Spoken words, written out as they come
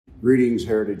Greetings,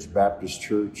 Heritage Baptist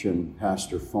Church and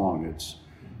Pastor Fong. It's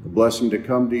a blessing to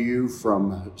come to you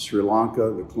from Sri Lanka,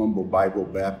 the Colombo Bible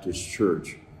Baptist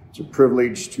Church. It's a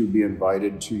privilege to be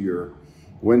invited to your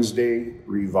Wednesday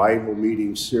revival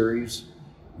meeting series.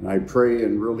 And I pray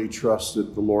and really trust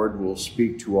that the Lord will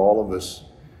speak to all of us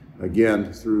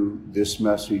again through this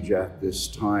message at this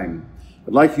time.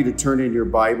 I'd like you to turn in your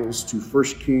Bibles to 1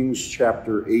 Kings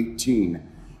chapter 18.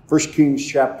 1 Kings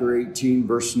chapter 18,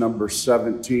 verse number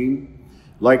 17.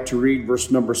 I'd like to read verse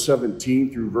number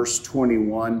 17 through verse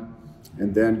 21,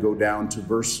 and then go down to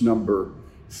verse number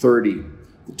 30.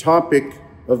 The topic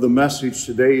of the message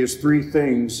today is 3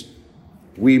 things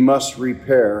we must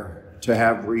repair to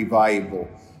have revival.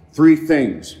 3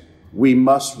 things we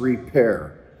must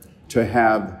repair to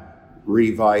have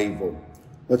revival.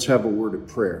 Let's have a word of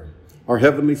prayer. Our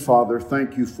Heavenly Father,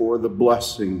 thank you for the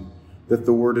blessing that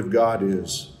the Word of God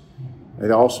is. I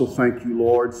also thank you,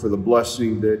 Lord, for the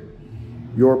blessing that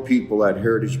your people at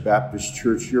Heritage Baptist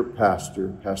Church, your pastor,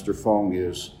 Pastor Fong,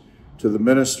 is to the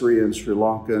ministry in Sri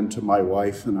Lanka and to my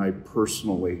wife and I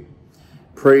personally.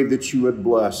 Pray that you would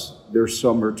bless their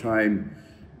summertime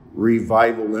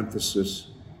revival emphasis.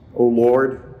 O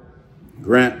Lord,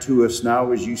 grant to us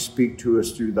now as you speak to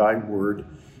us through thy word,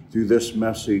 through this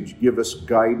message. Give us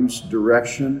guidance,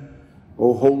 direction.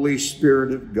 O Holy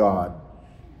Spirit of God,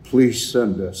 please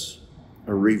send us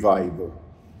a revival.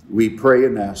 We pray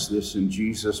and ask this in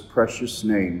Jesus' precious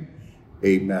name.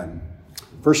 Amen.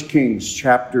 1 Kings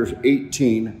chapter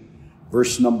 18,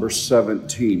 verse number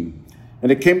 17.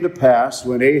 And it came to pass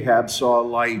when Ahab saw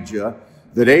Elijah,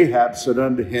 that Ahab said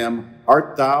unto him,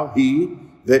 Art thou he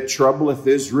that troubleth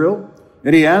Israel?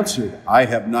 And he answered, I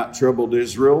have not troubled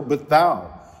Israel, but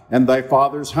thou and thy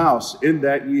father's house, in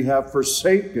that ye have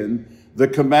forsaken the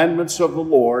commandments of the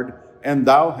Lord, and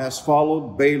thou hast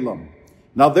followed Balaam.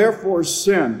 Now therefore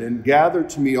send and gather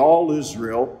to me all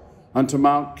Israel unto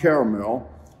Mount Carmel,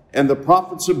 and the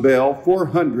prophets of Baal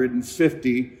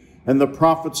 450, and the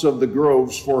prophets of the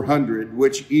groves 400,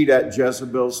 which eat at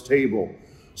Jezebel's table.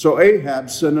 So Ahab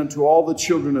sent unto all the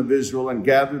children of Israel, and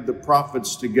gathered the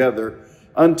prophets together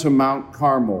unto Mount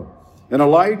Carmel. And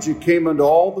Elijah came unto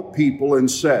all the people,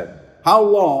 and said, How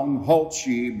long halt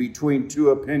ye between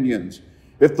 2 opinions?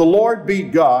 If the Lord be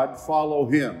God, follow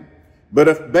him. But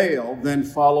if Baal, then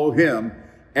follow him.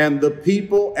 And the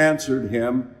people answered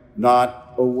him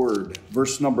not a word.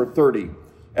 Verse number 30.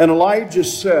 And Elijah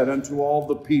said unto all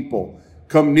the people,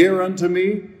 Come near unto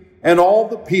me. And all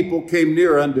the people came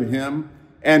near unto him,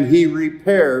 and he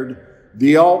repaired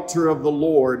the altar of the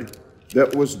Lord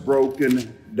that was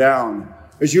broken down.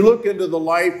 As you look into the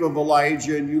life of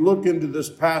Elijah and you look into this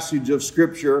passage of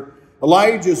Scripture,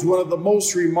 Elijah is one of the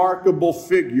most remarkable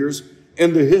figures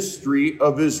in the history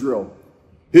of Israel.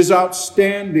 His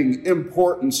outstanding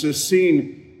importance is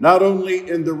seen not only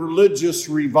in the religious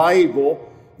revival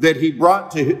that he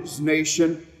brought to his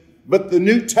nation, but the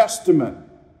New Testament.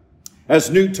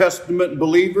 As New Testament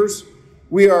believers,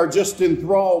 we are just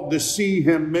enthralled to see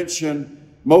him mentioned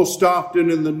most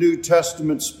often in the New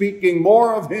Testament, speaking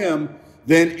more of him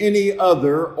than any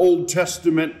other Old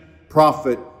Testament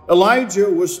prophet. Elijah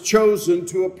was chosen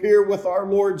to appear with our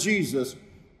Lord Jesus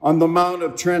on the Mount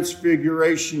of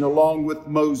Transfiguration along with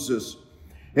Moses.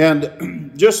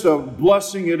 And just a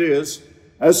blessing it is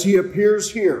as he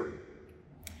appears here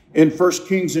in 1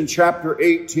 Kings in chapter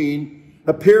 18,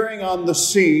 appearing on the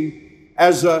scene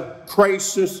as a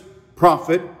crisis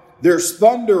prophet. There's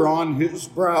thunder on his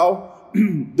brow.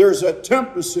 There's a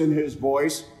tempest in his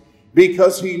voice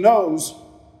because he knows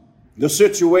the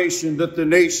situation that the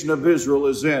nation of Israel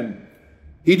is in.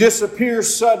 He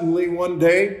disappears suddenly one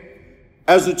day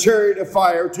as a chariot of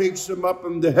fire takes him up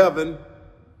into heaven.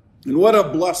 And what a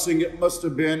blessing it must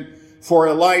have been for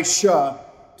Elisha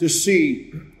to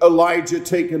see Elijah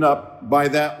taken up by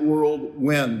that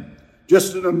whirlwind.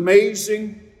 Just an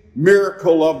amazing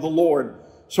miracle of the Lord.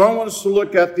 So I want us to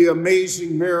look at the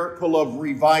amazing miracle of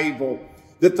revival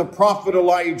that the prophet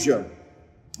Elijah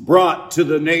brought to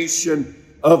the nation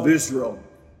of Israel.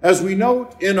 As we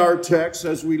note in our text,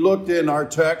 as we looked in our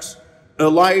text,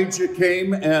 Elijah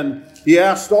came and he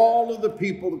asked all of the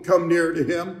people to come near to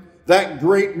him. That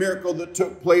great miracle that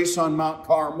took place on Mount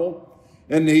Carmel.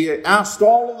 And he asked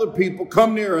all of the people,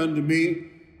 Come near unto me.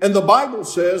 And the Bible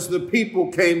says the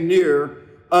people came near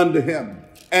unto him.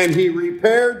 And he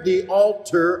repaired the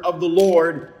altar of the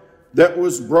Lord that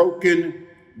was broken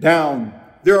down.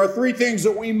 There are 3 things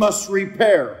that we must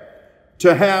repair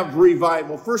to have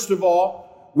revival. First of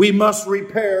all, we must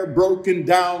repair broken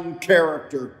down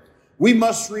character. We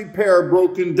must repair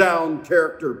broken down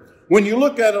character. When you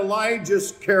look at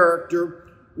Elijah's character,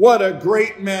 what a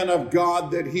great man of God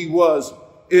that he was.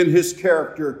 in his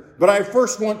character. But I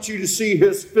first want you to see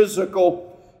his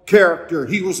physical character.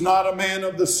 He was not a man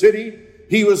of the city.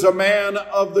 He was a man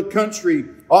of the country.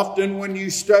 Often when you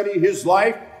study his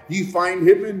life, you find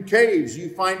him in caves. You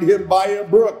find him by a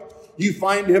brook. You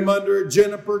find him under a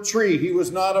juniper tree. He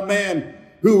was not a man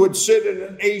who would sit in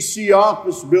an AC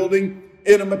office building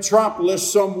in a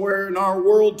metropolis somewhere in our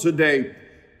world today.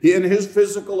 And his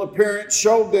physical appearance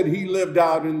showed that he lived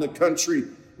out in the country.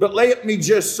 But let me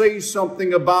just say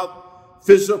something about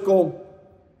physical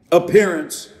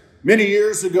appearance. Many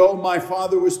years ago, my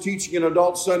father was teaching an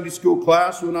adult Sunday school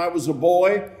class when I was a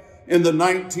boy. In the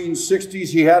 1960s,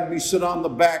 he had me sit on the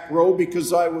back row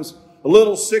because I was a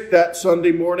little sick that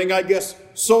Sunday morning. I guess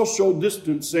social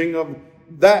distancing of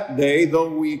that day, though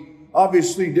we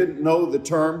obviously didn't know the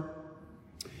term.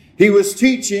 He was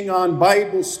teaching on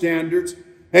Bible standards,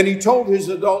 and he told his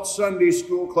adult Sunday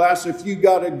school class, if you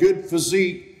got a good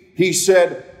physique, he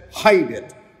said, hide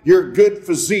it. Your good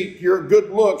physique, your good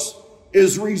looks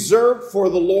is reserved for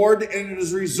the Lord, and it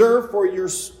is reserved for your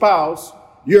spouse,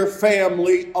 your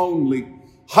family only.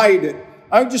 Hide it.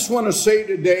 I just want to say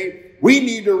today, we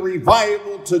need a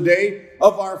revival today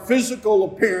of our physical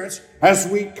appearance as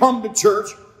we come to church.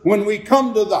 When we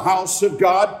come to the house of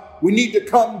God, we need to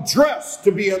come dressed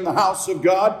to be in the house of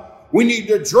God. We need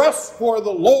to dress for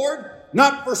the Lord,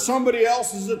 not for somebody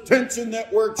else's attention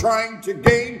that we're trying to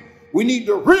gain. We need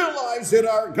to realize that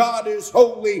our God is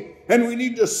holy, and we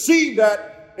need to see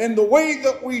that in the way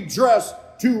that we dress,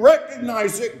 to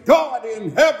recognize that God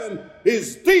in heaven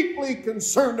is deeply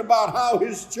concerned about how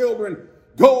his children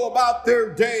go about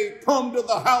their day, come to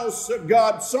the house of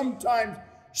God, sometimes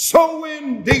so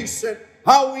indecent.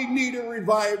 How we need a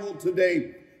revival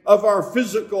today of our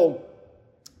physical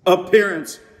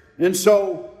appearance. And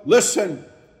so, listen,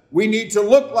 we need to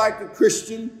look like a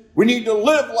Christian. We need to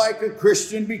live like a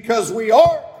Christian, because we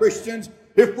are Christians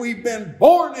if we've been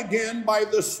born again by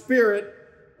the Spirit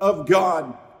of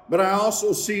God. But I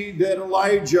also see that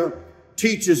Elijah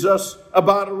teaches us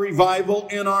about a revival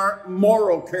in our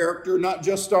moral character, not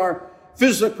just our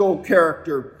physical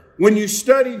character. When you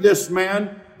study this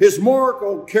man, his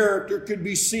moral character could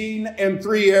be seen in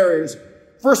three areas.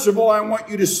 First of all, I want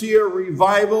you to see a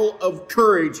revival of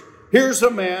courage. Here's a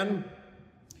man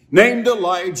named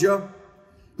Elijah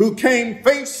who came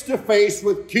face to face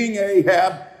with King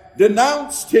Ahab,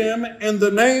 denounced him in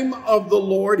the name of the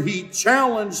Lord. He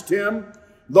challenged him.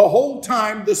 The whole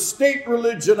time, the state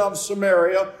religion of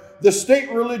Samaria, the state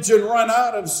religion run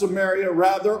out of Samaria,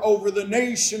 rather, over the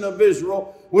nation of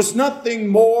Israel, was nothing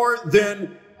more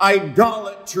than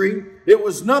idolatry. It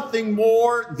was nothing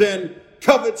more than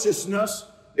covetousness.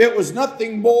 It was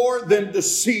nothing more than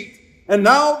deceit. And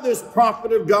now this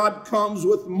prophet of God comes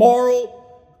with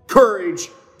moral courage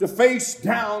to face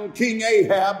down King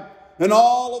Ahab and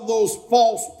all of those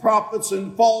false prophets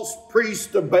and false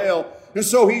priests of Baal. And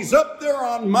so he's up there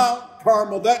on Mount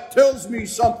Carmel. That tells me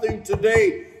something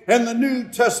today in the New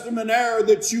Testament era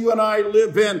that you and I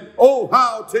live in. Oh,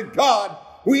 how to God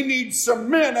we need some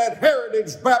men at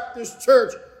Heritage Baptist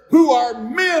Church who are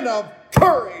men of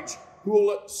courage, who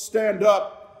will stand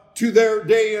up to their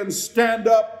day and stand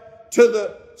up to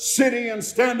the city and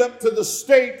stand up to the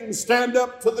state and stand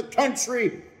up to the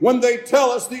country when they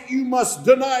tell us that you must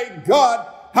deny God.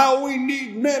 How we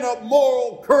need men of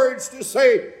moral courage to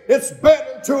say it's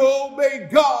better to obey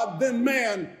God than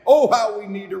man. Oh, how we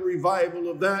need a revival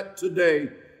of that today.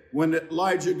 When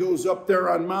Elijah goes up there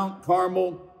on Mount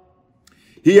Carmel,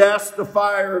 he asks the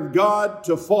fire of God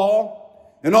to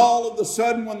fall. And all of a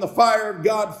sudden, when the fire of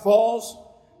God falls,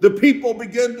 the people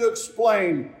begin to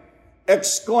exclaim,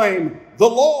 the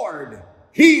Lord,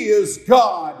 He is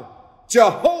God.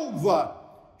 Jehovah,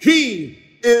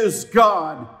 He is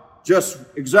God. Just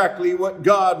exactly what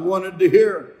God wanted to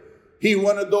hear. He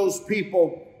wanted those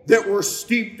people that were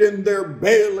steeped in their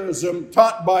Baalism,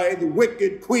 taught by the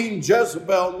wicked Queen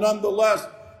Jezebel. Nonetheless,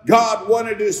 God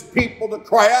wanted His people to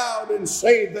cry out and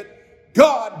say that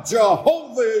God,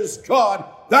 Jehovah, is God.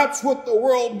 That's what the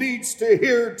world needs to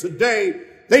hear today.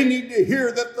 They need to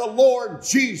hear that the Lord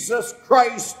Jesus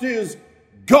Christ is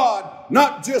God.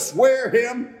 Not just wear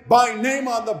Him by name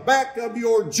on the back of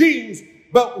your jeans,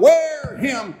 but wear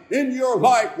Him in your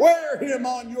life. Wear Him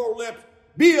on your lips.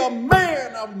 Be a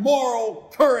man of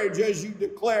moral courage as you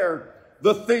declare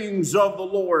the things of the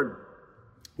Lord.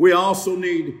 We also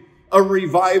need a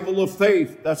revival of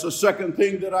faith. That's the second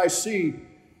thing that I see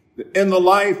in the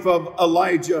life of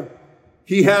Elijah.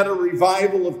 He had a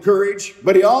revival of courage,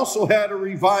 but he also had a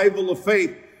revival of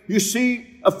faith. You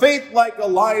see, a faith like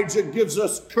Elijah gives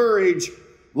us courage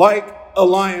like a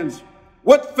lion's.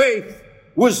 What faith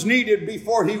was needed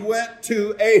before he went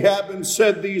to Ahab and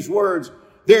said these words?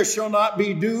 there shall not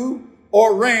be dew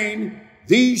or rain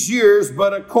these years,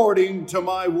 but according to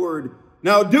my word.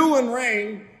 Now, dew and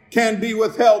rain can be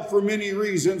withheld for many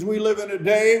reasons. We live in a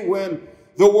day when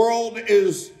the world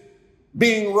is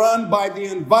being run by the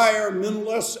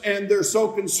environmentalists, and they're so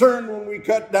concerned when we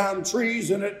cut down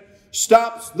trees and it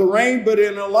stops the rain. But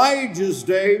in Elijah's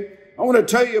day, I want to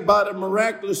tell you about a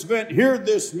miraculous event. Here,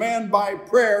 this man by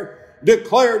prayer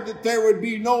declared that there would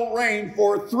be no rain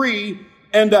for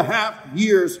 3.5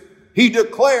 years. He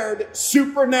declared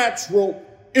supernatural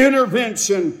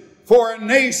intervention for a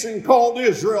nation called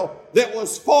Israel that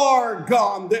was far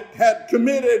gone, that had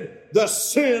committed the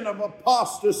sin of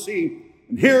apostasy.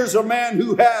 And here's a man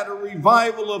who had a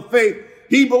revival of faith.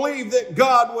 He believed that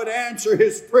God would answer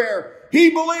his prayer. He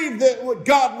believed that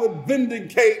God would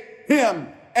vindicate him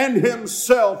and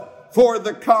himself for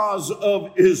the cause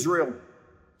of Israel.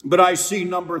 But I see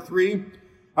number 3.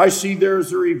 I see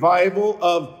there's a revival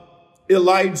of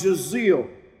Elijah's zeal.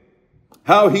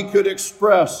 How he could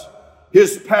express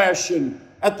his passion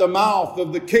at the mouth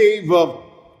of the cave of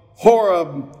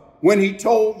Horeb when he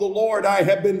told the Lord, I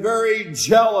have been very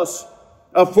jealous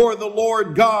for the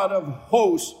Lord God of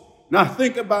hosts. Now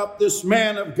think about this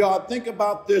man of God. Think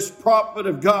about this prophet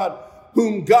of God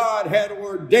whom God had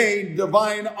ordained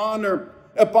divine honor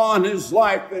upon his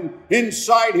life. And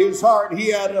inside his heart,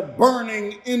 he had a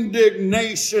burning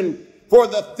indignation for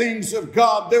the things of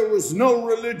God. There was no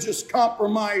religious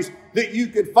compromise that you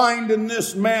could find in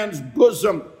this man's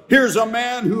bosom. Here's a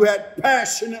man who had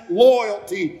passionate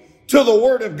loyalty to the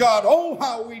Word of God. Oh,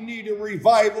 how we need a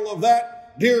revival of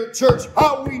that, dear church.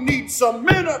 How we need some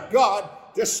men of God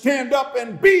to stand up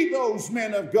and be those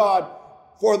men of God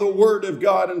for the Word of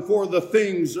God and for the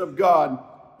things of God.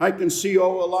 I can see,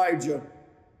 Elijah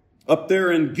up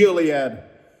there in Gilead.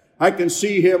 I can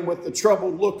see him with the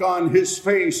troubled look on his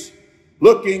face,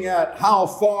 looking at how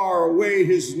far away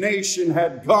his nation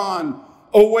had gone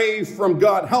away from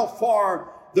God, how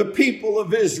far the people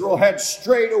of Israel had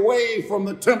strayed away from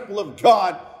the temple of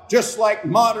God, just like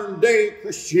modern day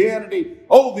Christianity.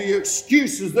 Oh, the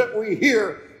excuses that we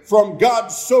hear from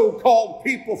God's so-called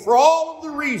people for all of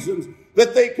the reasons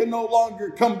that they can no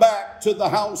longer come back to the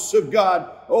house of God.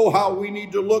 Oh, how we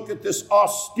need to look at this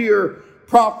austere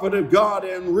prophet of God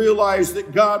and realize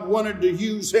that God wanted to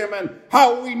use him, and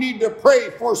how we need to pray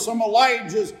for some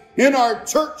Elijahs in our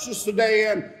churches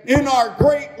today and in our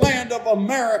great land of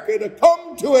America to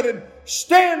come to it and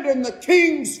stand in the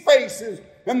king's faces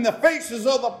and the faces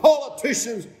of the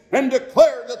politicians and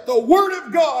declare that the Word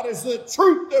of God is the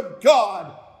truth of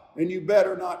God, and you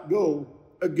better not go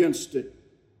against it.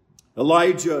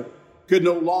 Elijah could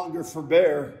no longer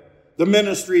forbear the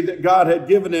ministry that God had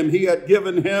given him. He had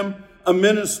given him a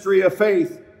ministry of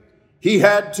faith. He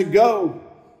had to go.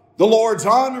 The Lord's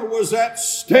honor was at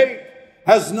stake.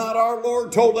 Has not our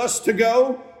Lord told us to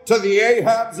go to the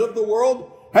Ahabs of the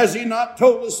world? Has he not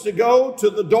told us to go to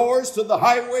the doors, to the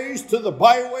highways, to the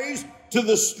byways, to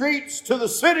the streets, to the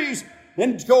cities,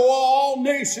 and go all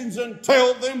nations and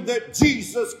tell them that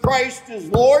Jesus Christ is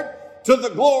Lord, to the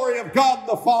glory of God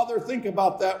the Father? Think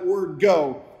about that word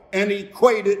go and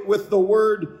equate it with the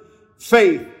word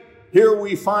faith. Here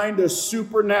we find a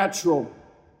supernatural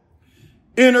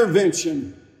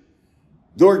intervention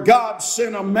where God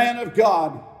sent a man of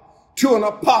God to an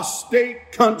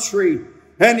apostate country.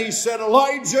 And he said,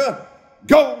 Elijah,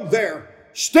 go there.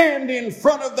 Stand in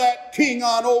front of that king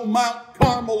on old Mount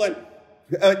Carmel and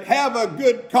have a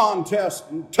good contest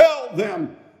and tell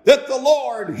them that the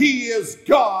Lord, he is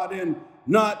God and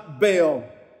not Baal.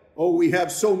 Oh, we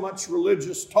have so much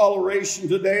religious toleration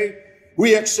today.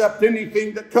 We accept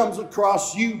anything that comes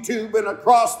across YouTube and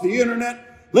across the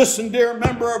internet. Listen, dear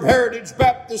member of Heritage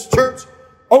Baptist Church,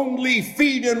 only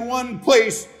feed in one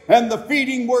place, and the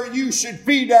feeding where you should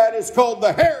feed at is called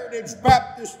the Heritage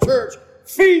Baptist Church.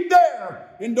 Feed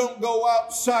there and don't go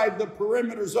outside the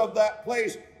perimeters of that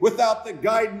place without the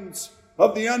guidance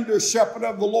of the under shepherd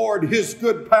of the Lord, his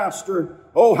good pastor.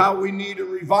 Oh, how we need a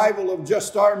revival of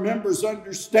just our members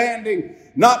understanding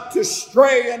not to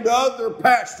stray into other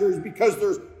pastures, because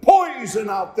there's poison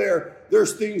out there.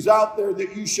 There's things out there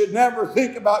that you should never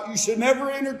think about. You should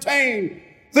never entertain.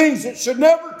 Things that should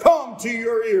never come to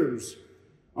your ears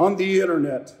on the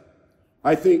internet.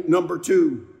 I think number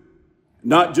 2,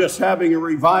 not just having a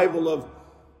revival of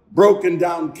broken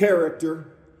down character,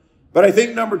 but I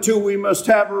think number 2, we must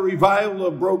have a revival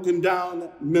of broken down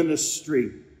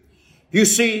ministry. You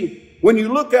see, when you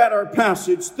look at our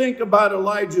passage, think about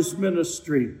Elijah's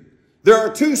ministry. There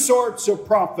are 2 sorts of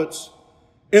prophets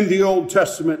in the Old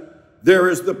Testament. There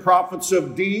is the prophets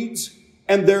of deeds,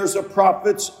 and there's the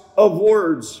prophets of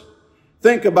words.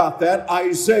 Think about that.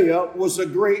 Isaiah was a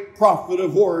great prophet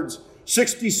of words.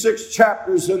 66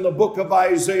 chapters in the book of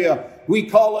Isaiah. We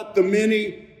call it the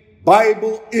mini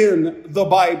Bible in the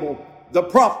Bible. The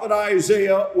prophet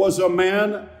Isaiah was a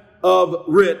man of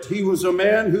writ. He was a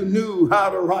man who knew how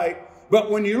to write.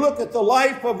 But when you look at the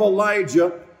life of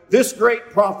Elijah, this great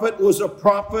prophet was a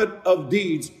prophet of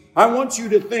deeds. I want you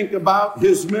to think about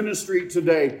his ministry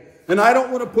today. And I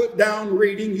don't want to put down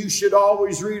reading. You should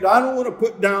always read. I don't want to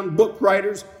put down book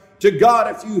writers. To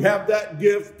God, if you have that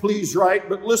gift, please write.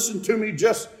 But listen to me,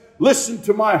 just listen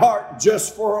to my heart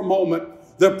just for a moment.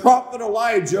 The prophet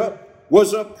Elijah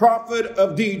was a prophet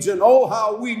of deeds. And oh,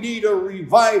 how we need a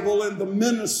revival in the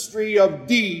ministry of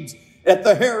deeds at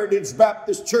the Heritage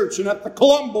Baptist Church and at the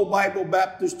Columbo Bible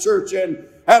Baptist Church and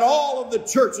at all of the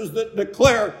churches that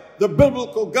declare the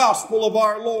biblical gospel of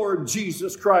our Lord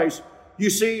Jesus Christ. You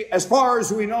see, as far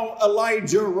as we know,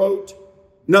 Elijah wrote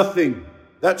nothing.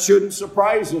 That shouldn't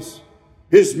surprise us.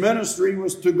 His ministry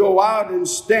was to go out and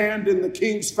stand in the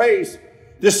king's face,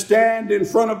 to stand in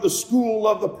front of the school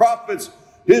of the prophets.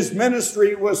 His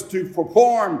ministry was to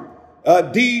perform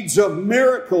deeds of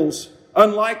miracles,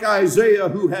 unlike Isaiah,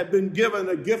 who had been given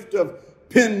a gift of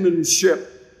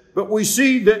penmanship. But we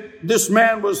see that this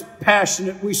man was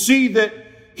passionate. We see that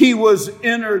he was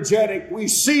energetic. We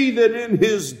see that in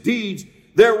his deeds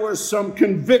there was some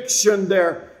conviction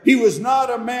there. He was not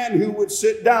a man who would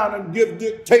sit down and give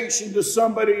dictation to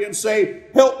somebody and say,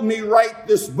 help me write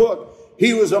this book.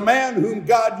 He was a man whom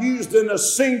God used in a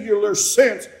singular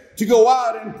sense to go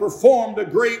out and perform the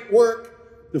great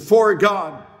work before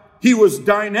God. He was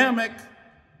dynamic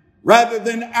rather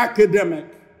than academic.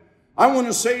 I want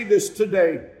to say this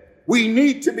today. We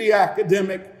need to be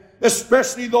academic,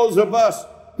 especially those of us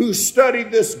who study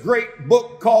this great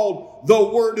book called the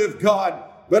Word of God.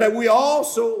 But we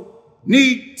also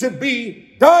need to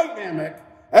be dynamic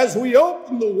as we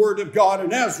open the Word of God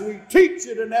and as we teach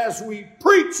it and as we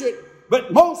preach it.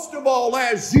 But most of all,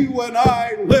 as you and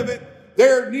I live it,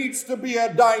 there needs to be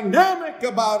a dynamic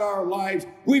about our lives.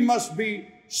 We must be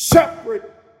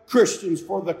separate Christians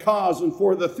for the cause and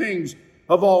for the things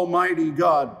of Almighty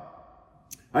God.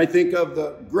 I think of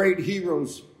the great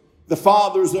heroes, the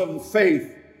fathers of the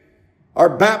faith, our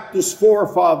Baptist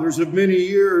forefathers of many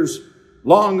years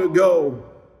long ago.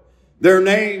 Their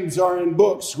names are in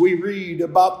books. We read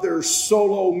about their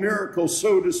solo miracles,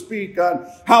 so to speak, on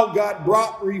how God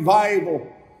brought revival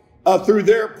through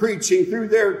their preaching, through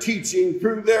their teaching,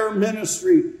 through their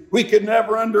ministry. We could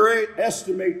never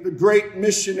underestimate the great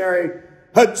missionary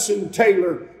Hudson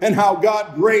Taylor and how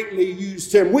God greatly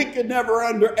used him. We could never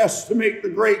underestimate the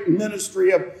great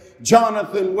ministry of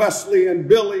Jonathan Wesley and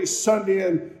Billy Sunday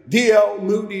and D.L.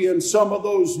 Moody and some of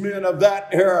those men of that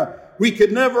era. We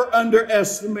could never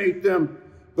underestimate them.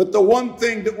 But the one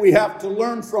thing that we have to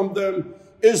learn from them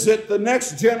is that the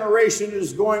next generation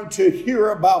is going to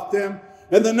hear about them.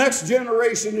 And the next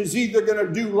generation is either going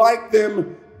to do like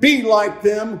them, be like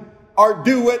them, or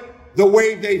do it the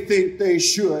way they think they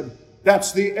should.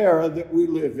 That's the era that we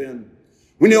live in.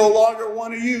 We no longer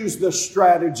want to use the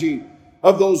strategy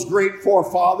of those great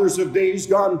forefathers of days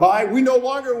gone by. We no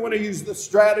longer want to use the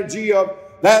strategy of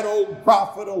that old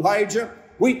prophet Elijah.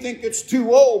 We think it's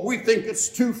too old. We think it's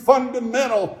too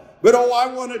fundamental. But oh,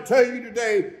 I want to tell you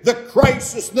today, the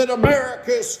crisis that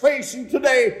America is facing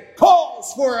today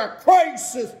calls for a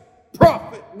crisis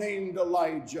prophet named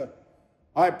Elijah.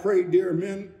 I pray, dear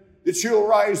men, that you'll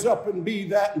rise up and be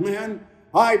that man.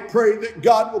 I pray that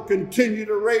God will continue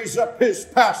to raise up his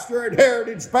pastor at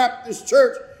Heritage Baptist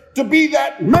Church to be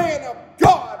that man of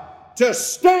God, to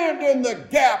stand in the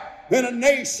gap in a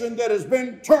nation that has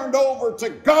been turned over to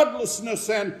godlessness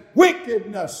and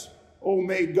wickedness. Oh,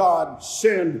 may God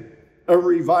send a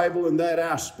revival in that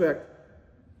aspect.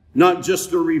 Not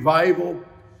just a revival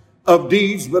of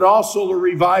deeds, but also a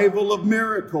revival of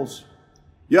miracles.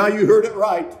 Yeah, you heard it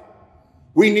right.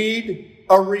 We need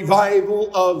a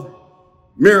revival of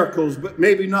miracles, but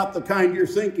maybe not the kind you're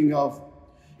thinking of.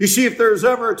 You see, if there's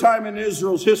ever a time in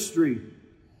Israel's history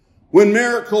when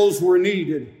miracles were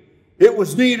needed, it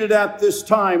was needed at this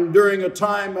time during a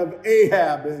time of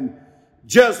Ahab and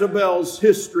Jezebel's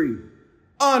history.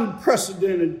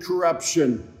 Unprecedented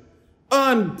corruption,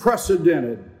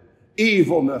 unprecedented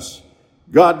evilness.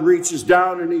 God reaches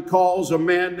down and he calls a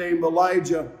man named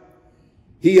Elijah.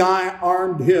 He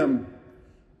armed him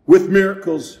with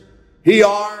miracles. He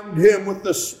armed him with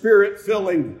the Spirit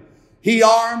filling. He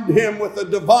armed him with a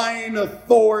divine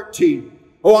authority.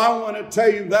 Oh, I want to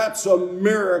tell you, that's a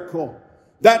miracle.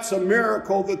 That's a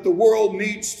miracle that the world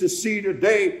needs to see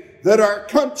today, that our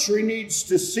country needs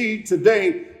to see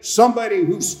today. Somebody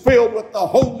who's filled with the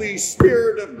Holy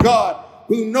Spirit of God,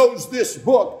 who knows this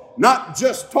book, not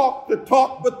just talk the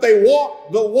talk, but they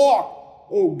walk the walk.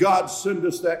 Oh, God, send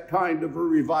us that kind of a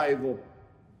revival.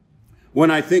 When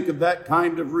I think of that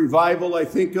kind of revival, I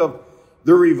think of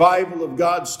the revival of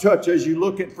God's touch. As you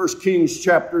look at 1 Kings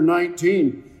chapter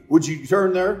 19, would you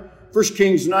turn there? 1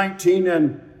 Kings 19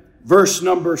 and verse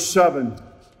number 7.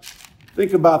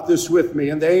 Think about this with me.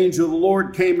 And the angel of the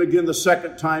Lord came again the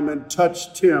second time and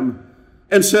touched him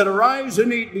and said, "Arise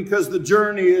and eat, because the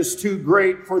journey is too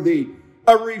great for thee."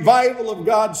 A revival of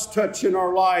God's touch in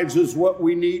our lives is what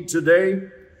we need today.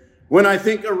 When I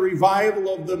think a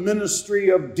revival of the ministry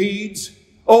of deeds,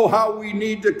 oh, how we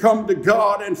need to come to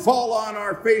God and fall on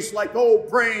our face like old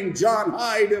praying John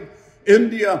Hyde of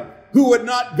India, who would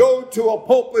not go to a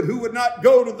pulpit, who would not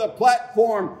go to the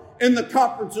platform in the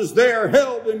conferences there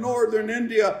held in northern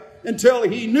India until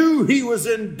he knew he was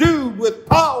endued with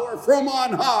power from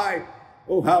on high.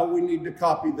 Oh, how we need to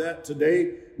copy that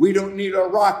today. We don't need a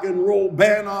rock and roll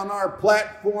band on our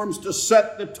platforms to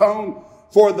set the tone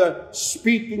for the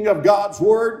speaking of God's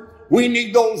word. We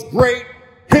need those great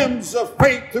hymns of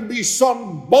faith to be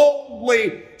sung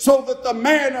boldly so that the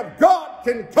man of God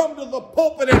can come to the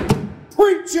pulpit and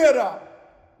preach it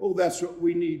up. Oh, that's what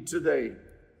we need today.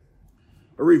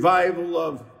 A revival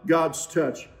of God's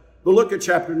touch. But look at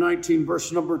chapter 19,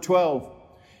 verse number 12.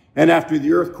 And after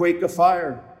the earthquake, a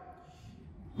fire.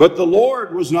 But the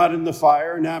Lord was not in the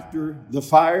fire, and after the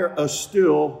fire, a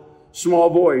still small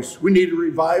voice. We need a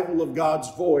revival of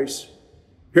God's voice.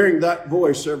 Hearing that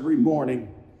voice every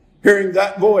morning. Hearing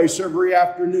that voice every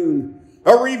afternoon.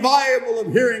 A revival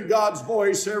of hearing God's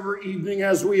voice every evening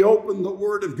as we open the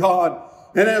Word of God.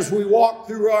 And as we walk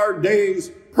through our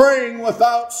days, praying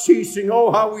without ceasing. Oh,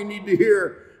 how we need to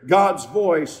hear God's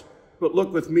voice. But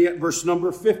look with me at verse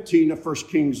number 15 of 1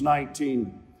 Kings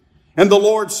 19. And the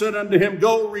Lord said unto him,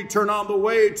 Go, return on the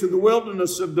way to the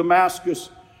wilderness of Damascus.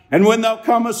 And when thou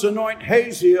comest, anoint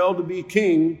Hazael to be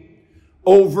king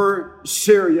over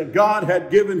Syria. God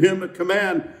had given him a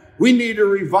command. We need a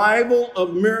revival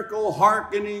of miracle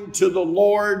hearkening to the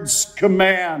Lord's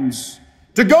commands.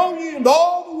 To go ye into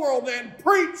all the world and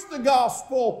preach the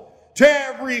gospel to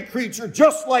every creature.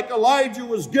 Just like Elijah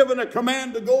was given a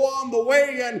command to go on the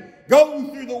way and go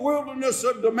through the wilderness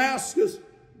of Damascus,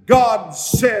 God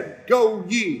said, Go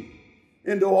ye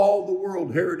into all the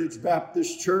world. Heritage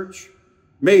Baptist Church,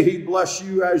 may He bless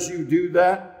you as you do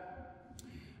that.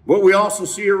 But we also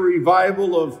see a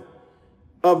revival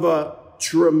of a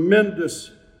tremendous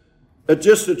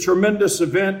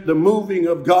event, the moving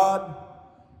of God,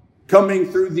 coming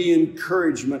through the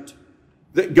encouragement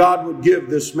that God would give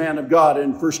this man of God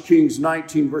in 1 Kings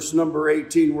 19, verse number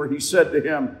 18, where he said to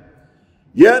him,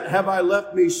 Yet have I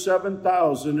left me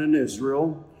 7,000 in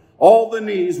Israel, all the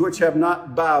knees which have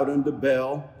not bowed unto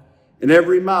Baal, and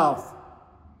every mouth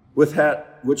which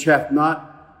hath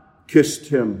not kissed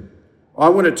him. I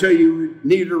want to tell you, we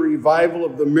need a revival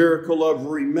of the miracle of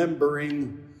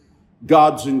remembering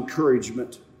God's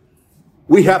encouragement.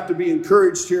 We have to be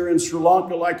encouraged here in Sri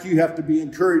Lanka like you have to be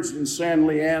encouraged in San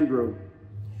Leandro.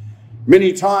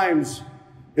 Many times,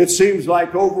 it seems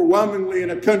like overwhelmingly in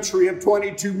a country of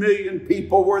 22 million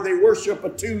people where they worship a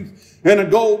tooth and a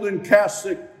golden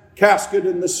casket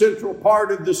in the central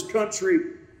part of this country,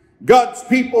 God's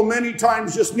people many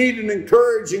times just need an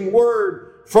encouraging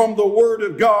word from the Word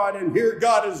of God. And here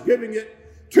God is giving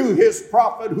it to His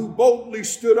prophet who boldly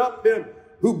stood up him,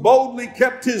 who boldly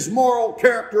kept his moral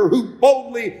character, who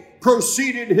boldly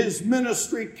proceeded his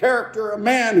ministry character, a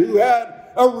man who had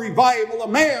a revival, a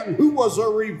man who was a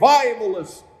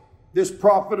revivalist, this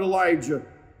prophet Elijah.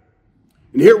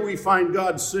 And here we find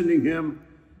God sending him,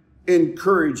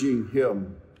 encouraging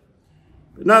him.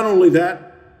 But not only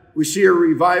that, we see a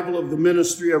revival of the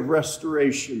ministry of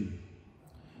restoration.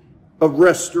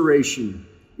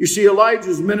 You see,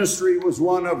 Elijah's ministry was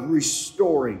one of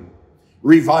restoring,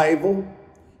 revival,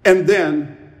 and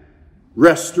then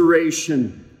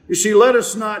restoration. You see, let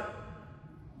us not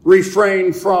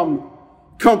refrain from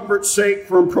comfort's sake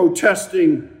from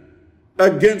protesting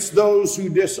against those who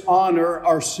dishonor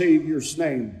our Savior's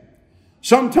name.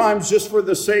 Sometimes just for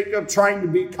the sake of trying to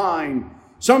be kind.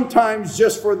 Sometimes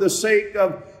just for the sake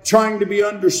of trying to be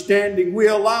understanding. We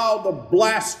allow the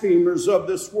blasphemers of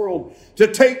this world to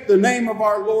take the name of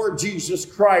our Lord Jesus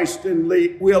Christ and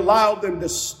we allow them to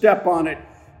step on it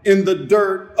in the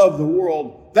dirt of the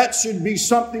world. That should be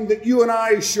something that you and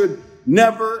I should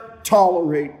never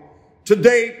tolerate.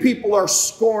 Today, people are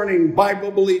scorning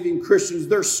Bible-believing Christians.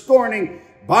 They're scorning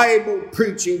Bible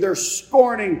preaching. They're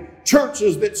scorning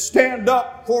churches that stand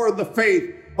up for the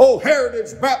faith. Oh,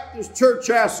 Heritage Baptist Church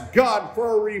asks God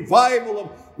for a revival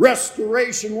of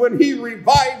restoration when He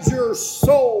revives your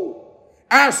soul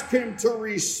Ask him to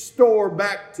restore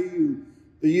back to you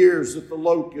the years that the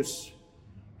locust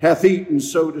hath eaten,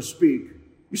 so to speak.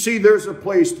 You see, there's a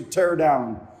place to tear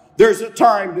down. There's a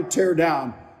time to tear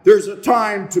down. There's a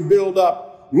time to build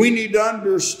up. We need to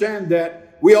understand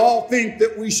that. We all think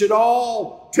that we should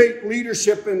all take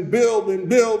leadership and build and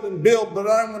build and build. But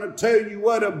I'm going to tell you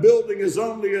what, a building is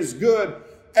only as good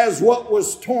as what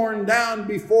was torn down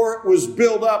before it was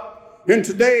built up. And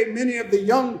today, many of the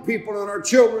young people and our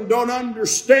children don't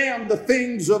understand the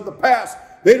things of the past.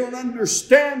 They don't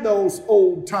understand those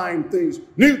old time things.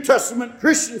 New Testament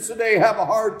Christians today have a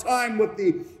hard time with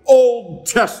the Old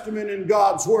Testament in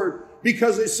God's Word,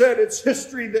 because they said it's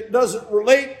history that doesn't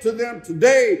relate to them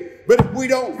today. But if we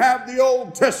don't have the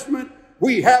Old Testament,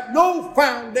 we have no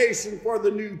foundation for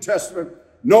the New Testament.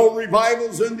 No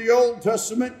revivals in the Old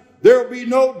Testament. There will be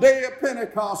no day of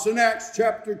Pentecost in Acts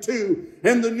chapter 2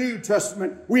 in the New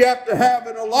Testament. We have to have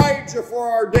an Elijah for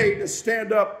our day to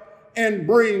stand up and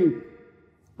bring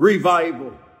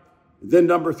revival. Then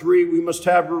number 3, we must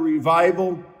have a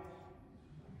revival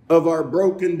of our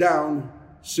broken down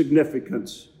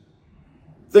significance.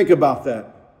 Think about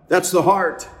that. That's the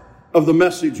heart of the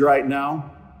message right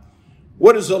now.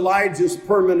 What is Elijah's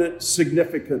permanent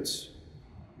significance?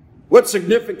 What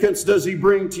significance does he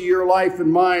bring to your life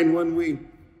and mine when we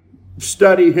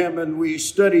study him and we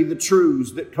study the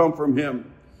truths that come from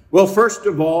him? Well, first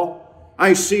of all,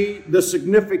 I see the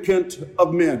significance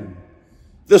of men.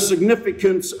 The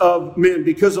significance of men,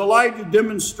 because Elijah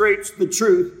demonstrates the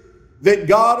truth that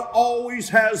God always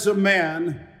has a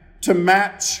man to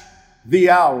match the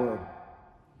hour.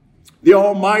 The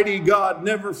Almighty God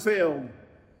never failed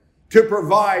to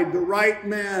provide the right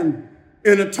man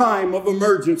in a time of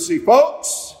emergency.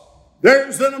 Folks,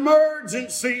 there's an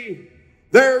emergency.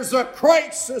 There's a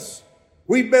crisis.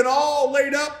 We've been all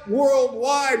laid up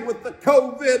worldwide with the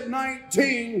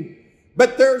COVID-19,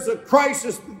 but there's a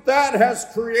crisis that has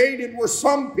created where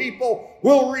some people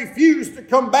will refuse to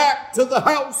come back to the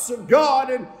house of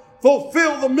God and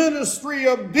fulfill the ministry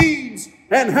of deeds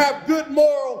and have good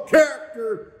moral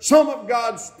character. Some of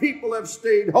God's people have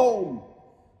stayed home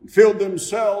and filled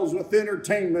themselves with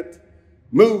entertainment.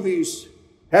 Movies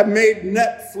have made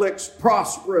Netflix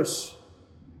prosperous.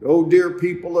 Oh, dear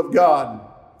people of God,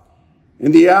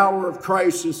 in the hour of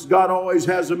crisis, God always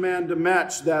has a man to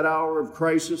match that hour of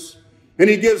crisis. And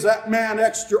he gives that man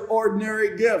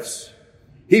extraordinary gifts.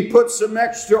 He puts some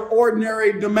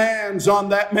extraordinary demands on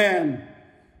that man.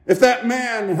 If that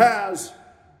man has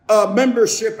a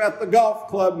membership at the golf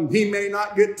club, he may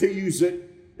not get to use it.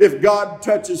 If God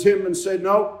touches him and said,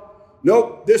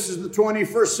 nope, this is the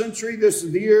 21st century. This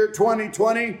is the year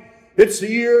 2020. It's the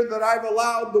year that I've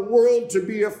allowed the world to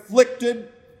be afflicted.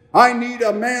 I need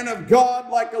a man of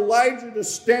God like Elijah to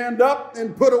stand up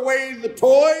and put away the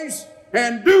toys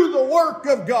and do the work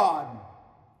of God.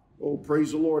 Oh,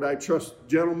 praise the Lord. I trust,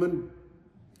 gentlemen,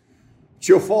 that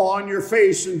you'll fall on your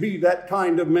face and be that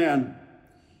kind of man.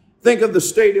 Think of the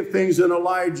state of things in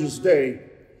Elijah's day.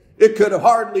 It could have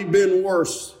hardly been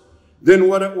worse than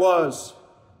what it was.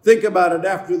 Think about it.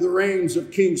 After the reigns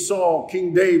of King Saul,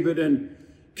 King David, and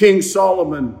King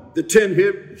Solomon, the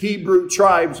 10 Hebrew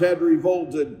tribes had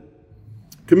revolted,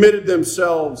 committed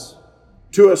themselves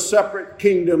to a separate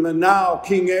kingdom, and now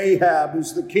King Ahab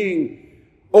is the king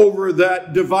over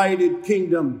that divided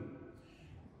kingdom.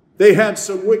 They had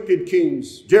some wicked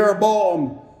kings.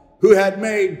 Jeroboam, who had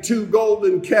made 2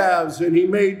 golden calves, and he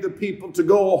made the people to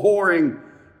go a-whoring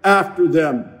after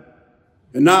them.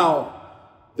 And now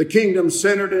the kingdom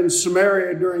centered in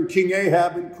Samaria during King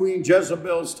Ahab and Queen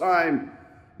Jezebel's time.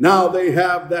 Now they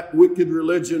have that wicked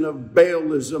religion of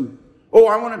Baalism. Oh,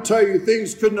 I want to tell you,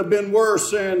 things couldn't have been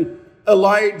worse in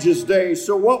Elijah's day.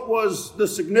 So what was the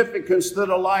significance that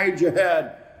Elijah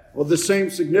had? Well, the same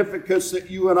significance that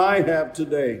you and I have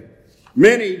today.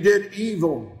 Many did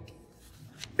evil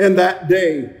in that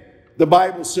day. The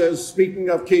Bible says, speaking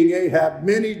of King Ahab,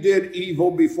 many did evil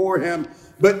before him,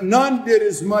 but none did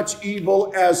as much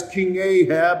evil as King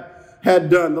Ahab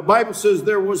had done. The Bible says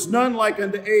there was none like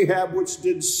unto Ahab, which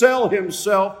did sell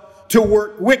himself to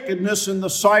work wickedness in the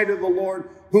sight of the Lord,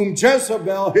 whom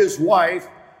Jezebel, his wife,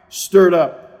 stirred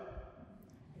up.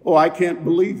 Oh, I can't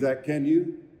believe that, can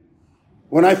you?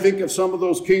 When I think of some of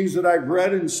those kings that I've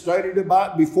read and studied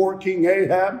about before King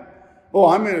Ahab, oh,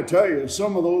 I'm going to tell you,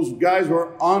 some of those guys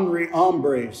were ornery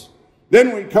hombres.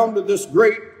 Then we come to this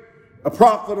great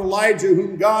prophet Elijah,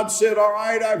 whom God said, all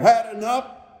right, I've had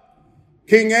enough.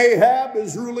 King Ahab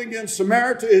is ruling in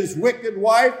Samaria. His wicked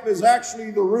wife is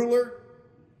actually the ruler.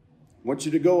 I want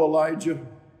you to go, Elijah.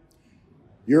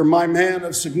 You're my man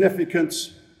of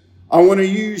significance. I want to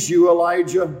use you,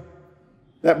 Elijah.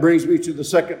 That brings me to the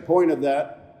second point of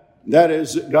that. That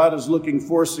is that God is looking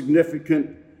for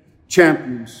significant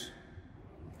champions.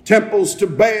 Temples to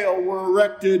Baal were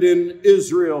erected in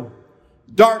Israel.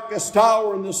 Darkest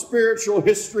hour in the spiritual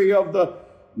history of the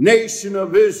nation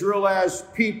of Israel, as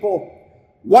people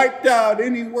wiped out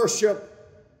any worship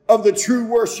of the true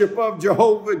worship of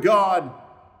Jehovah God,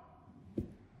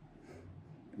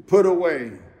 and put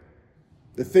away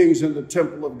the things in the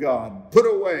temple of God, put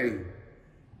away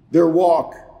their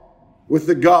walk with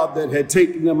the God that had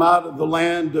taken them out of the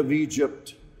land of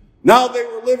Egypt. Now they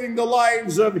were living the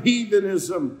lives of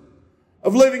heathenism,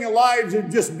 of living lives of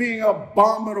just being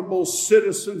abominable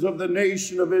citizens of the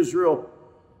nation of Israel.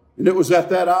 And it was at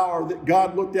that hour that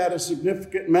God looked at a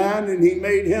significant man and he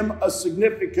made him a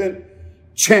significant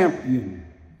champion.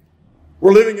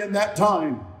 We're living in that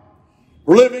time.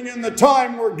 We're living in the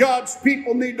time where God's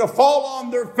people need to fall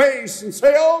on their face and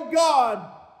say, oh God,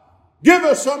 give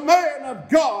us a man of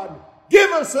God.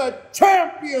 Give us a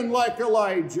champion like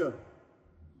Elijah.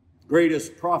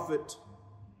 Greatest prophet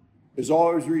is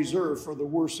always reserved for the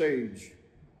worst age.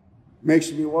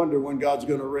 Makes me wonder when God's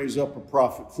going to raise up a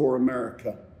prophet for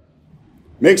America.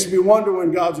 Makes me wonder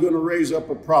when God's going to raise up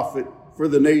a prophet for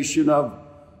the nation of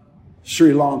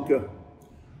Sri Lanka.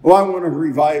 Well, I want a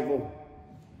revival.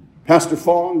 Pastor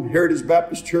Fong, Heritage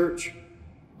Baptist Church,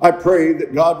 I pray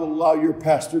that God will allow your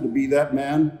pastor to be that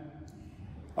man.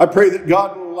 I pray that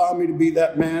God will allow me to be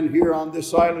that man here on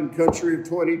this island country of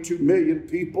 22 million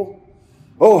people.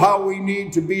 Oh, how we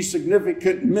need to be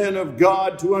significant men of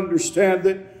God to understand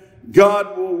that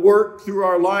God will work through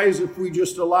our lives if we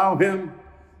just allow Him.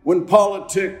 When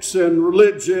politics and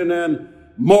religion and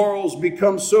morals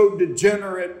become so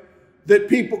degenerate that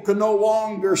people can no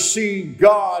longer see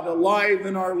God alive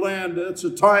in our land, it's a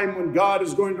time when God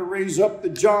is going to raise up the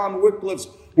John Wycliffes,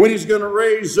 when He's going to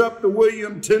raise up the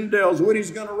William Tyndales, when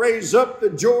He's going to raise up the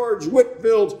George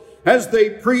Whitfields as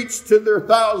they preach to their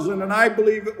thousand. And I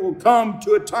believe it will come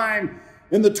to a time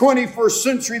in the 21st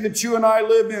century that you and I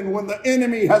live in, when the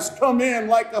enemy has come in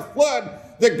like a flood,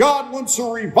 that God wants a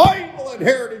revival at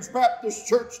Heritage Baptist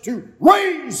Church to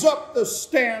raise up the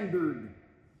standard,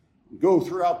 go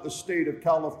throughout the state of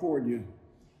California,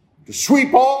 to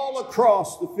sweep all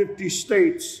across the 50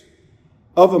 states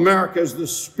of America as the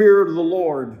Spirit of the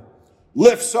Lord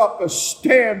lifts up a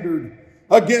standard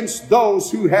against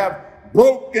those who have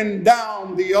broken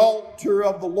down the altar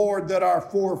of the Lord that our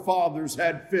forefathers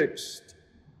had fixed.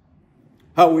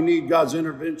 How we need God's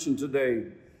intervention today.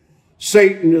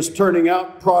 Satan is turning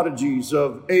out prodigies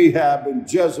of Ahab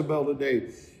and Jezebel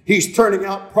today. He's turning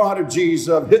out prodigies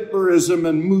of Hitlerism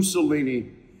and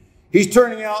Mussolini. He's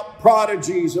turning out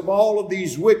prodigies of all of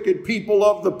these wicked people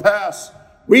of the past.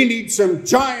 We need some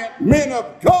giant men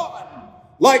of God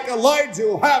like Elijah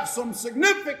who have some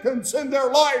significance in their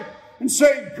life and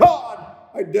say, God,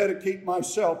 I dedicate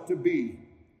myself to be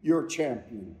your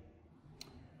champion.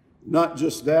 Not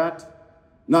just that.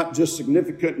 Not just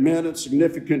significant men and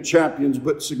significant champions,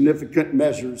 but significant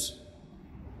measures.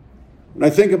 When I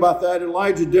think about that,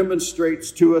 Elijah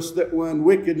demonstrates to us that when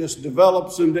wickedness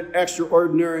develops into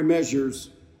extraordinary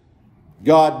measures,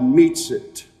 God meets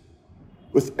it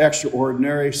with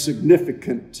extraordinary,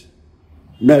 significant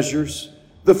measures.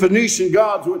 The Phoenician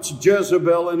gods, which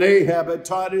Jezebel and Ahab had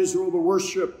taught Israel to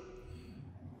worship,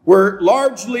 were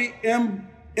largely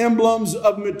emblems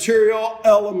of material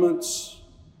elements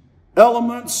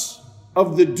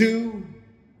of the dew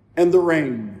and the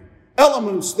rain,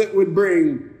 elements that would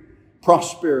bring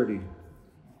prosperity.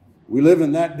 We live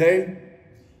in that day.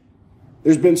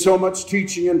 There's been so much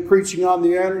teaching and preaching on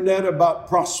the internet about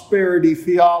prosperity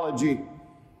theology.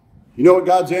 You know what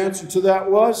God's answer to that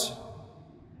was?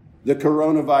 The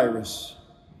coronavirus.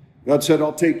 God said,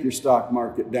 I'll take your stock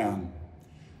market down.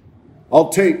 I'll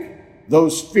take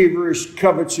those feverish,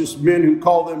 covetous men who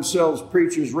call themselves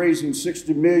preachers raising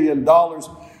 $60 million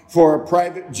for a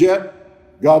private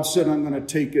jet. God said, I'm going to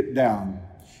take it down.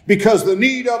 Because the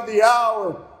need of the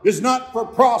hour is not for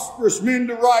prosperous men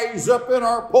to rise up in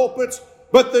our pulpits,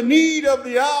 but the need of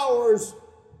the hour is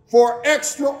for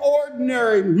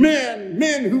extraordinary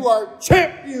men who are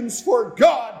champions for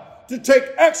God to take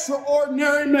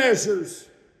extraordinary measures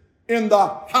in the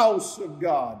house of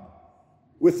God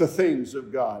with the things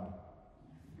of God.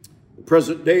 The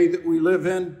present day that we live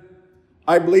in,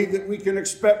 I believe that we can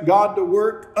expect God to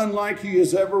work unlike He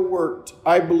has ever worked,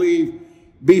 I believe,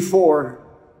 before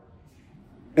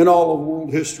in all of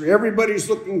world history. Everybody's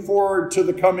looking forward to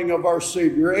the coming of our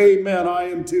Savior. Amen, I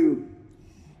am too.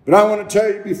 But I want to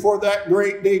tell you, before that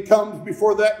great day comes,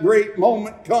 before that great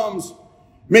moment comes,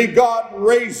 may God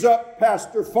raise up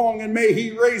Pastor Fong, and may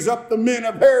He raise up the men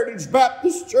of Heritage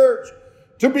Baptist Church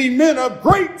to be men of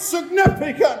great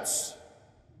significance,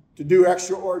 to do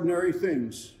extraordinary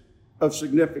things of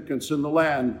significance in the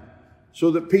land,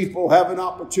 so that people have an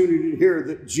opportunity to hear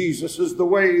that Jesus is the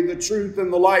way, the truth,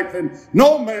 and the life, and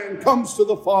no man comes to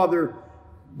the Father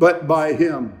but by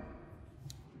him.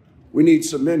 We need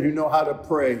some men who know how to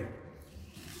pray.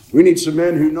 We need some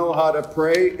men who know how to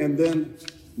pray, and then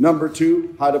number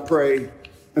 2, how to pray,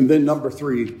 and then number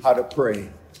 3, how to pray.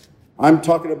 I'm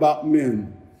talking about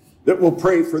men that will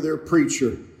pray for their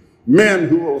preacher, men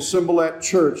who will assemble at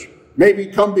church, maybe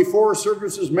come before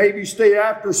services, maybe stay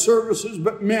after services,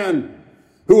 but men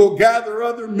who will gather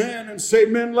other men and say,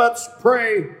 men, let's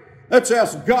pray. Let's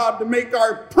ask God to make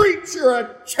our preacher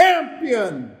a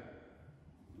champion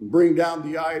and bring down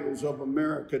the idols of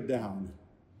America down.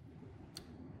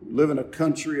 We live in a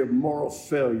country of moral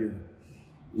failure.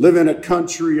 We live in a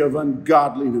country of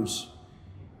ungodliness.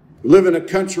 We live in a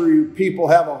country where people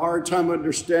have a hard time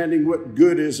understanding what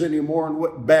good is anymore and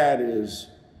what bad is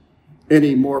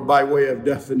anymore by way of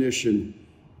definition.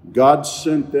 God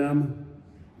sent them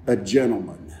a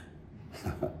gentleman.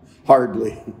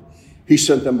 Hardly. He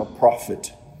sent them a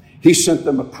prophet. He sent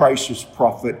them a crisis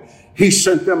prophet. He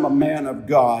sent them a man of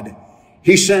God.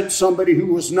 He sent somebody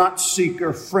who was not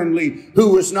seeker-friendly,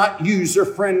 who was not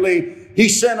user-friendly. He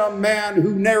sent a man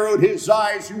who narrowed his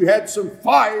eyes, who had some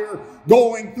fire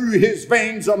going through his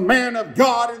veins, a man of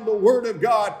God in the Word of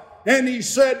God. And he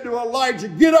said to Elijah,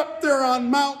 get up there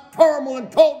on Mount Carmel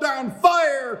and call down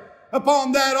fire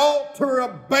upon that altar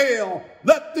of Baal.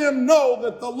 Let them know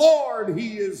that the Lord,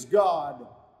 He is God.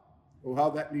 Oh, how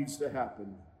that needs to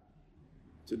happen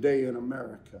today in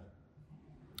America.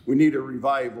 We need a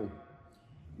revival.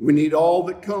 We need all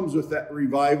that comes with that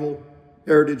revival,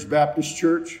 Heritage Baptist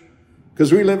Church,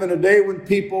 because we live in a day when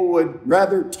people would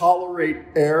rather tolerate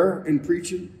error in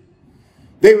preaching.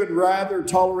 They would rather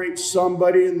tolerate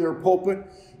somebody in their pulpit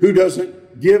who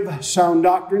doesn't give sound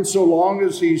doctrine so long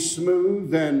as he's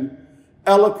smooth and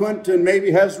eloquent and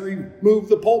maybe has removed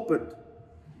the pulpit.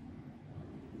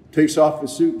 Takes off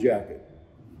his suit jacket.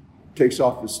 Takes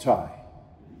off his tie.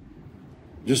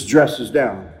 Just dresses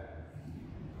down.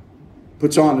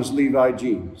 Puts on his Levi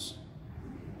jeans.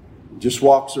 Just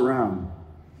walks around.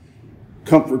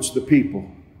 Comforts the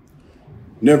people.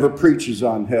 Never preaches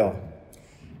on hell.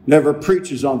 Never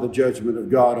preaches on the judgment of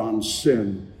God on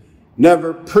sin.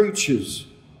 Never preaches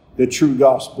the true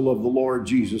gospel of the Lord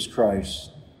Jesus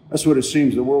Christ. That's what it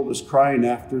seems the world is crying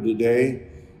after today.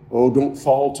 Oh, don't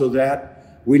fall to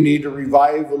that. We need a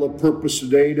revival of purpose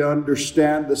today to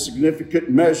understand the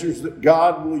significant measures that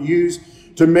God will use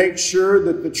to make sure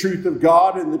that the truth of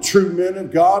God and the true men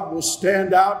of God will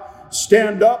stand out,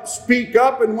 stand up, speak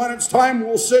up, and when it's time,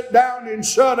 we'll sit down and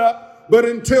shut up. But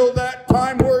until that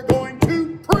time, we're going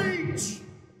to preach.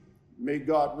 May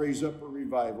God raise up a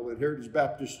revival at Heritage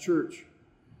Baptist Church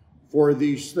for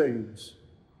these things.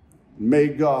 May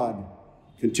God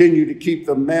continue to keep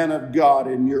the man of God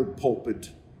in your pulpit.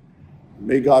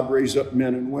 May God raise up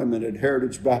men and women at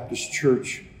Heritage Baptist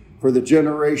Church for the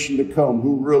generation to come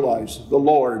who realize the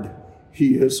Lord,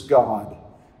 He is God.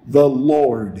 The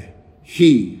Lord,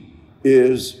 He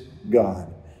is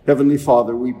God. Heavenly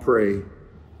Father, we pray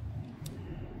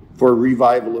for a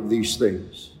revival of these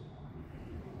things.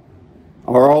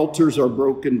 Our altars are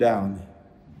broken down.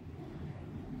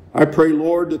 I pray,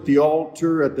 Lord, that the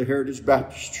altar at the Heritage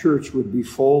Baptist Church would be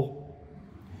full.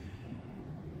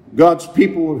 God's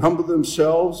people would humble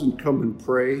themselves and come and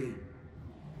pray.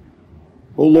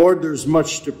 Oh, Lord, there's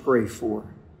much to pray for.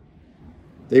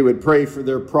 They would pray for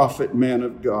their prophet, man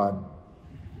of God.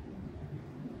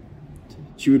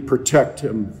 That you would protect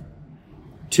him,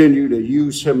 continue to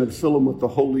use him and fill him with the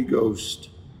Holy Ghost.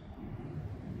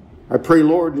 I pray,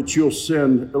 Lord, that you'll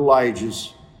send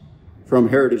Elijahs from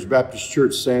Heritage Baptist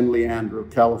Church, San Leandro,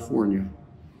 California.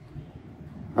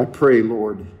 I pray,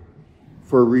 Lord,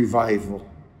 for a revival.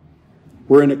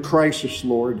 We're in a crisis,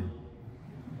 Lord.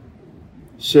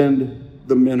 Send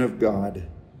the men of God.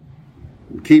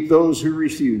 And keep those who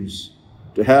refuse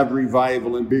to have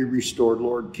revival and be restored,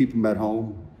 Lord. Keep them at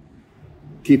home.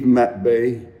 Keep them at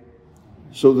bay,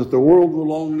 so that the world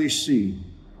will only see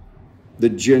the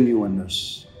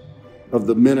genuineness of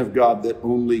the men of God that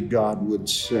only God would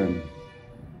send.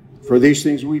 For these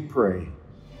things we pray.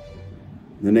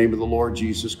 In the name of the Lord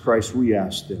Jesus Christ, we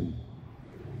ask them.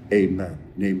 Amen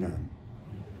and amen.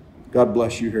 God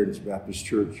bless you, Heritage Baptist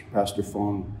Church. Pastor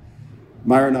Fong.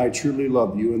 Myra and I truly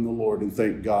love you in the Lord and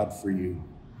thank God for you.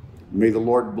 May the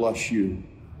Lord bless you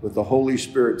with the Holy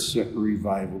Spirit sent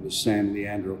revival to San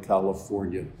Leandro,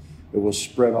 California. It will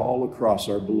spread all across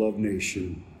our beloved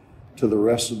nation to the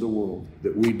rest of the world,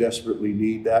 that we desperately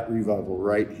need that revival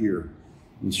right here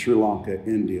in Sri Lanka,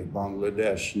 India,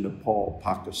 Bangladesh, Nepal,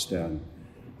 Pakistan.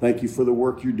 Thank you for the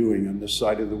work you're doing on this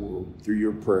side of the world through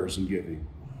your prayers and giving.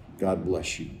 God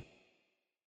bless you.